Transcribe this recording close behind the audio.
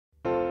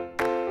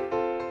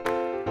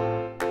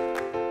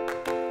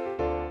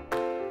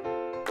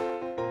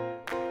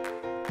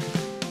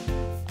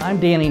I'm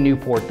Danny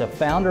Newport, the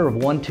founder of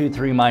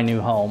 123 My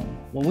New Home.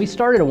 When we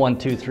started at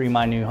 123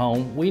 My New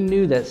Home, we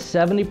knew that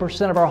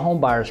 70% of our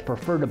home buyers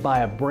prefer to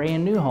buy a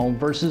brand new home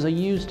versus a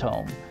used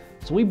home.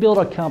 So we built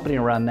a company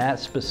around that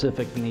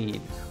specific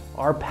need.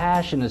 Our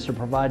passion is to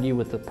provide you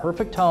with the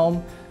perfect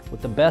home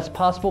with the best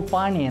possible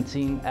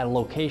financing at a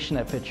location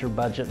that fits your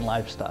budget and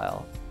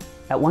lifestyle.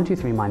 At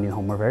 123 My New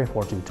Home, we're very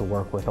fortunate to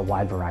work with a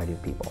wide variety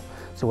of people.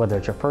 So whether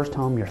it's your first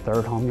home, your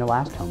third home, your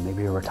last home,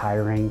 maybe you're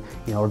retiring,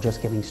 or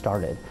just getting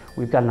started,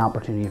 we've got an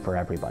opportunity for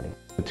everybody.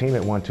 The team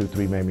at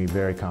 123 made me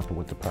very comfortable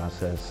with the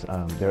process.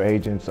 Their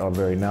agents are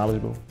very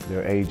knowledgeable,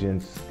 their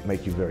agents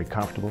make you very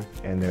comfortable,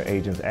 and their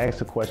agents ask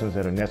the questions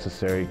that are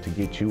necessary to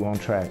get you on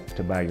track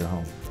to buy your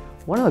home.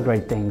 One of the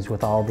great things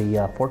with all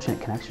the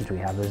fortunate connections we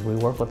have is we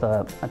work with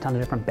a ton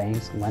of different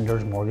banks,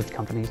 lenders, mortgage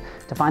companies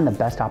to find the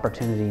best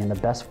opportunity and the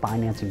best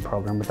financing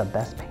program with the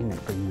best payment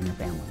for you and your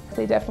family.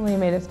 They definitely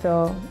made us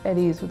feel at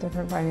ease with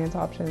different finance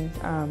options.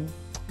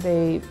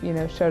 They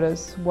showed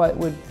us what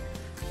would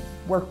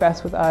work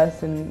best with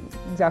us and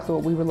exactly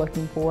what we were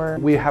looking for.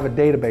 We have a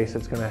database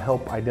that's going to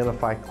help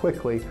identify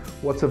quickly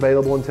what's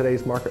available in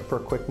today's market for a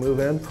quick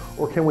move-in,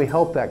 or can we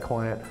help that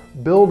client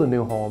build a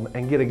new home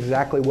and get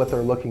exactly what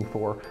they're looking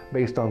for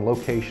based on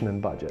location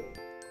and budget.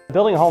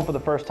 Building a home for the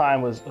first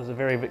time was a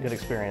very good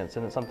experience,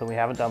 and it's something we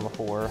haven't done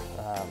before.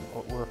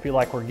 We feel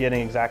like we're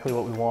getting exactly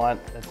what we want.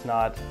 It's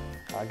not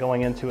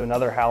going into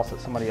another house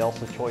that somebody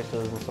else's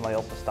choices and somebody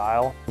else's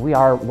style. We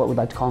are what we'd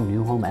like to call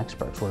new home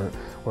experts.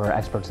 We're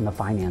experts in the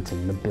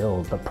financing, the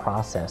build, the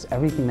process,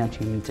 everything that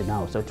you need to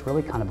know. So it's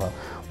really kind of a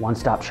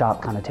one-stop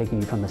shop, kind of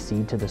taking you from the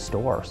seed to the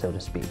store, so to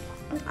speak.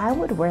 I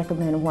would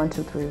recommend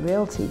 123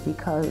 Realty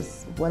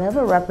because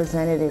whatever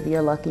representative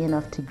you're lucky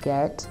enough to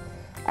get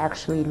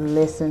actually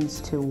listens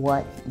to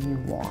what you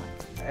want.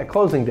 At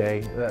closing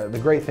day, the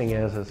great thing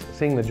is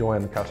seeing the joy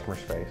in the customer's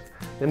face,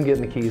 them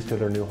getting the keys to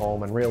their new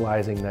home and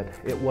realizing that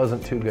it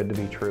wasn't too good to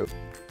be true.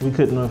 We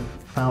couldn't have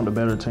found a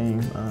better team.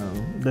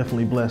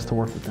 Definitely blessed to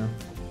work with them.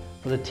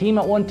 For the team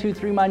at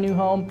 123 My New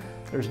Home,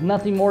 there's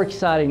nothing more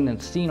exciting than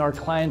seeing our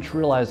clients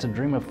realize the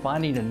dream of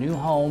finding a new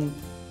home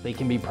they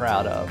can be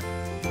proud of.